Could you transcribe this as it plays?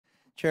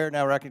Chair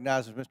now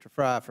recognizes Mr.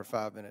 Fry for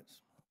 5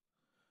 minutes.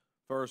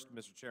 First,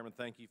 Mr. Chairman,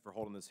 thank you for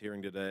holding this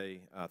hearing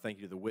today. Thank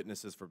you to the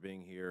witnesses for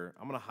being here.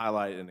 I'm going to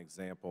highlight an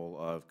example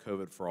of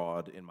COVID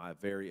fraud in my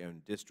very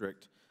own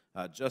district.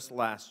 Just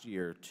last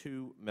year,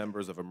 2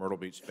 members of a Myrtle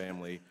Beach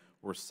family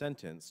were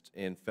sentenced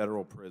in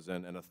federal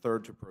prison and a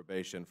third to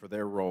probation for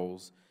their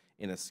roles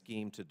in a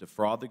scheme to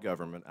defraud the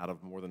government out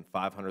of more than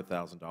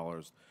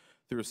 $500,000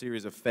 through a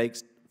series of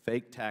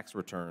fake tax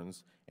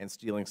returns and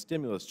stealing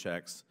stimulus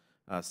checks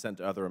sent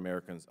to other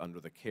Americans under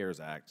the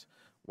CARES Act.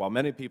 While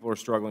many people are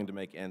struggling to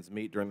make ends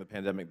meet during the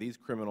pandemic, these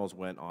criminals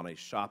went on a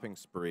shopping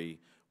spree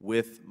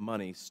with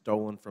money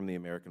stolen from the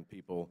American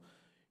people.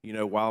 You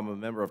know, while I'm a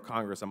member of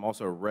Congress, I'm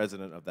also a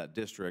resident of that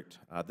district.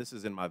 This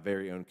is in my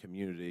very own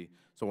community.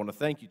 So I want to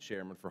thank you,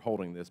 Chairman, for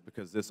holding this,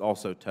 because this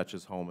also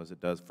touches home as it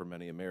does for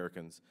many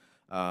Americans.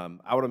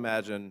 I would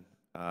imagine,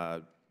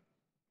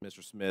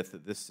 Mr. Smith,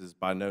 that this is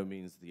by no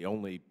means the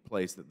only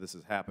place that this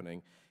is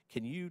happening.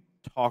 Can you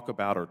talk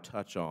about or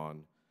touch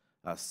on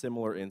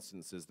similar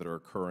instances that are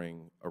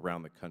occurring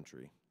around the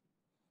country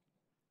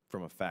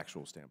from a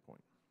factual standpoint?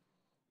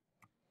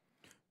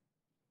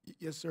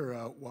 Yes, sir.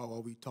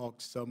 While we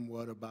talked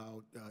somewhat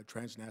about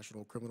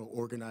transnational criminal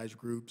organized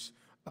groups,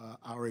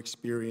 our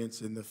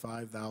experience in the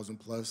 5,000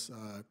 plus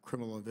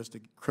criminal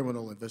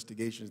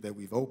investigations that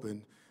we've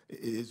opened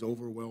is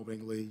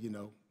overwhelmingly,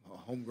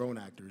 homegrown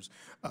actors.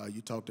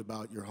 You talked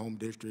about your home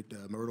district,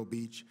 Myrtle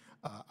Beach.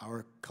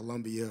 Our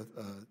Columbia,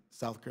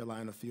 South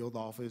Carolina field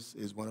office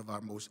is one of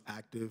our most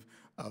active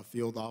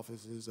field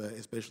offices,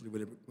 especially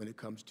when it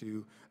comes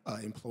to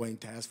employing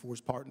task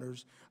force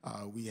partners.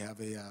 We have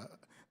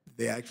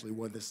they actually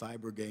won the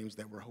cyber games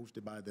that were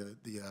hosted by the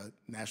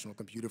National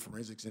Computer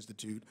Forensics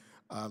Institute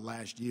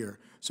last year.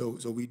 So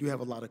we do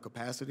have a lot of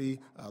capacity,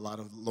 a lot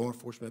of law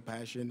enforcement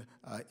passion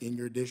in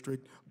your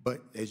district,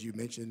 but as you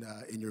mentioned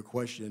in your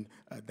question,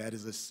 that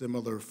is a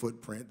similar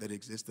footprint that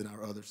exists in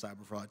our other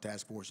cyber fraud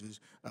task forces,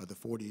 the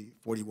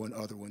 41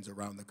 other ones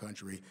around the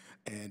country.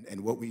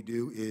 And what we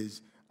do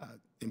is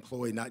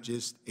employ not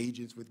just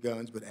agents with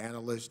guns, but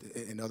analysts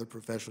and other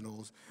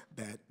professionals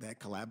that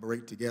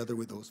collaborate together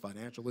with those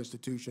financial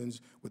institutions,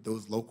 with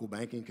those local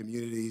banking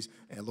communities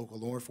and local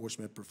law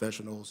enforcement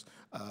professionals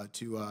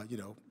to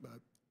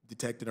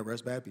detect and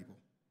arrest bad people.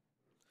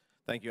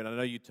 Thank you. And I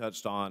know you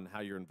touched on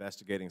how you're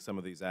investigating some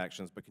of these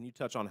actions, but can you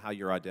touch on how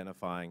you're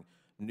identifying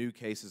new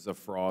cases of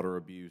fraud or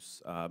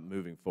abuse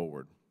moving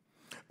forward?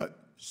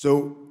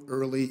 So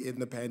early in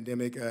the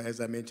pandemic,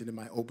 as I mentioned in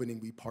my opening,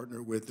 we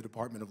partnered with the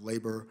Department of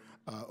Labor,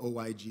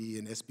 OIG,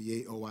 and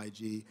SBA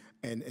OIG,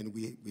 and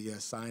we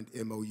signed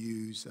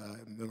MOUs,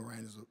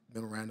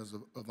 memorandums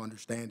of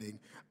understanding,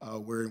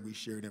 wherein we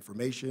shared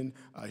information,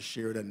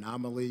 shared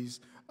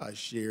anomalies,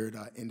 shared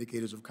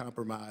indicators of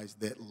compromise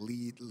that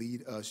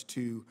lead us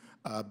to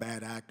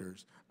bad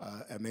actors.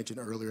 I mentioned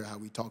earlier how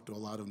we talk to a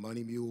lot of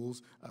money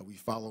mules. We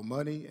follow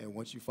money, and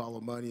once you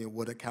follow money and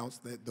what accounts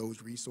that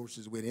those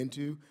resources went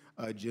into,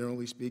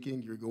 generally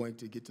speaking, you're going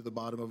to get to the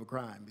bottom of a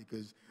crime,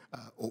 because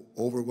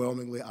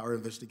overwhelmingly our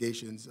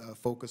investigations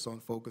focus on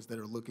folks that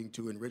are looking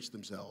to enrich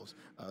themselves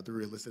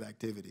through illicit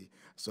activity.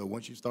 So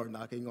once you start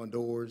knocking on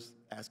doors,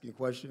 asking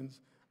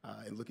questions,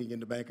 and looking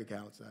into bank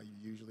accounts,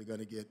 you're usually going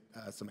to get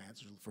some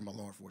answers from a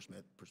law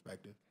enforcement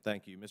perspective.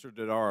 Thank you. Mr.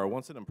 Dodaro,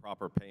 once an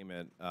improper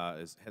payment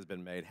has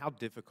been made, how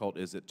difficult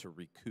is it to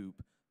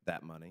recoup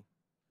that money?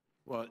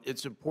 Well,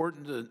 it's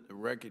important to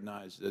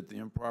recognize that the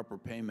improper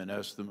payment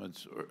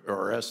estimates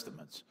are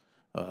estimates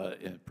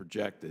and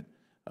projected,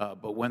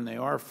 but when they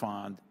are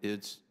found,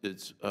 it's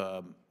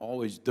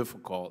always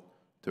difficult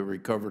to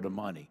recover the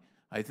money.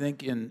 I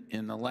think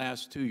in the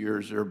last 2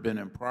 years, there have been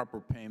improper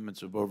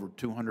payments of over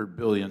 $200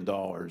 billion.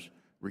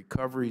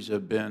 Recoveries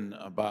have been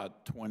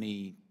about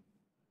 23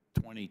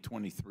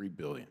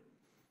 billion.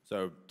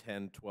 So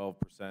 10,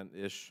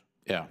 12%-ish?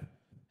 Yeah.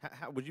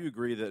 How would you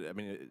agree that, I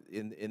mean,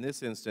 in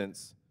this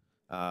instance,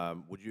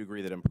 would you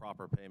agree that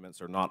improper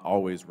payments are not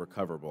always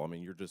recoverable? I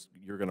mean,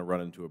 you're going to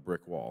run into a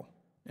brick wall.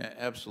 Yeah,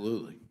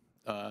 absolutely.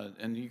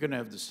 And you're going to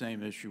have the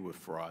same issue with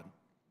fraud.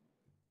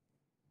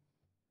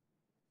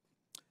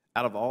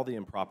 Out of all the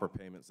improper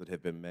payments that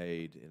have been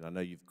made, and I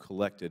know you've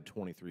collected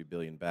 $23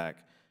 billion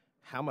back,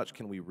 how much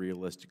can we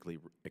realistically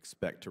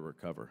expect to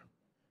recover?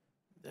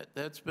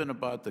 That's been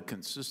about the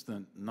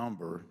consistent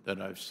number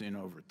that I've seen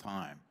over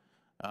time.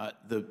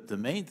 The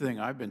main thing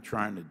I've been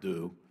trying to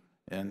do,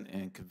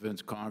 and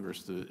convince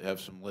Congress to have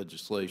some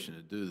legislation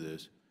to do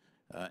this,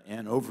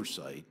 and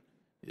oversight,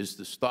 is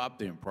to stop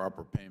the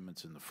improper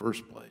payments in the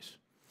first place.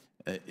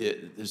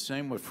 The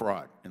same with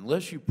fraud.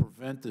 Unless you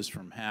prevent this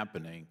from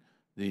happening,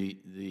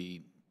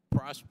 the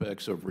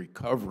prospects of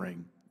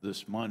recovering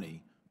this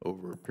money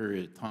over a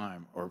period of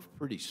time are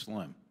pretty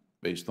slim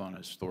based on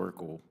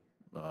historical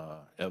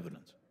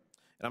evidence.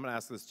 And I'm going to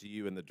ask this to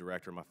you and the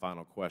Director, my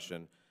final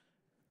question.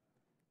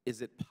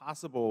 Is it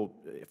possible,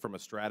 from a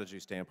strategy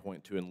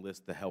standpoint, to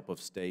enlist the help of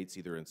states,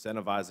 either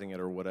incentivizing it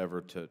or whatever,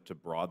 to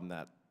broaden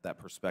that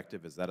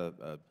perspective? Is that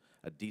a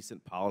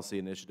decent policy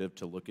initiative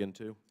to look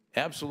into?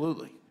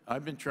 Absolutely.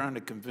 I've been trying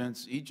to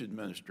convince each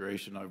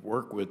administration I've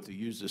worked with to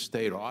use the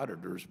state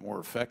auditors more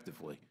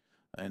effectively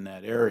in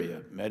that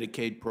area.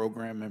 Medicaid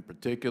program in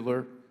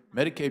particular.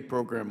 Medicaid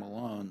program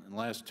alone in the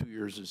last 2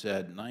 years has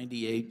had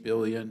 $98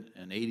 billion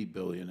and $80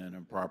 billion in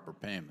improper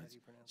payments.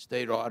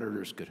 State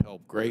auditors could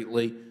help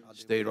greatly.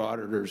 State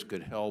auditors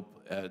could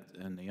help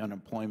in the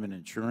unemployment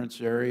insurance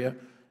area,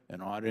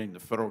 and auditing. The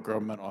federal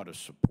government ought to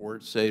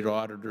support state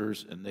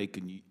auditors, and they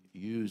can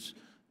use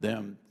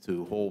them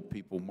to hold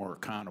people more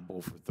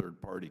accountable for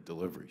third-party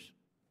deliveries.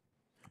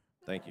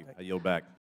 Thank you. I yield back.